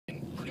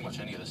much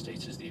any of the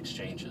states is the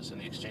exchanges,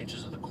 and the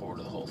exchanges are the core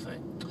to the whole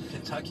thing.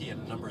 Kentucky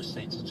and a number of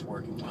states it's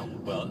working well.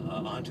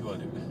 Well, on to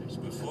other matters.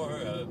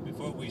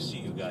 Before we see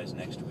you guys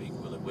next week,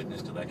 we'll have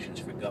witnessed elections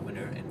for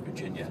governor in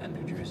Virginia and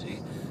New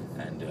Jersey,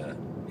 and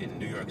in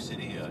New York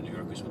City, New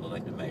Yorkers will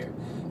elect a mayor.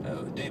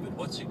 David,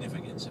 what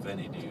significance, if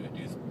any,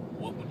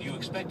 what would you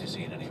expect to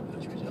see in any of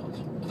those results?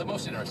 Well, the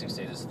most interesting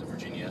state is the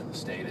Virginia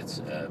state.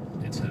 It's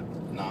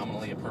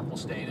nominally a purple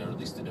state, or at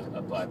least a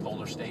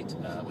bipolar state,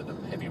 with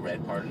a heavy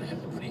red part and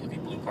a pretty heavy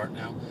blue part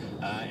now.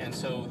 And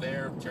so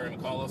there, Terry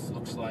McAuliffe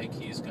looks like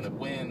he's going to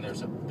win.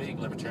 There's a big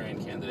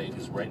libertarian candidate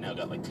who's right now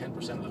got like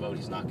 10% of the vote.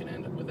 He's not going to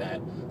end up with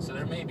that. So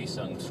there may be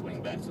some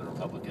swing back to the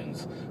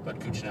Republicans, but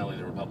Cuccinelli,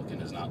 the Republican,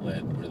 has not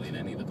led really in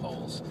any of the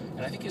polls.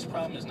 And I think his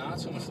problem is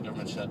not so much the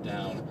government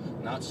shutdown,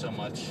 not so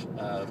much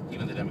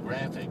even the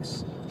demographics.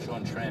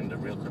 Sean Trend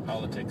of Real Clear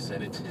Politics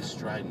said it's his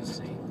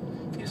stridency.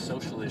 His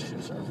social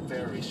issues are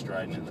very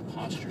strident, and the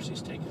postures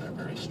he's taken are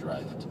very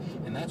strident.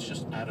 And that's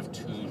just out of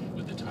tune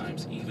with the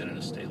times, even in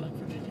a state like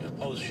Virginia.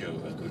 Polls show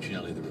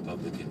Cuccinelli, the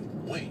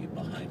Republican, way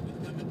behind with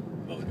women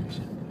voters.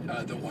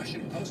 The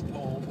Washington Post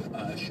poll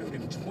showed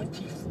him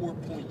 24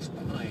 points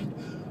behind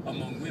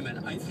among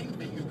women. I think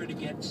that you're going to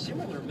get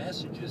similar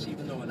messages,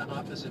 even though an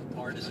opposite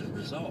partisan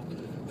result,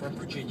 from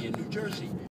Virginia and New Jersey.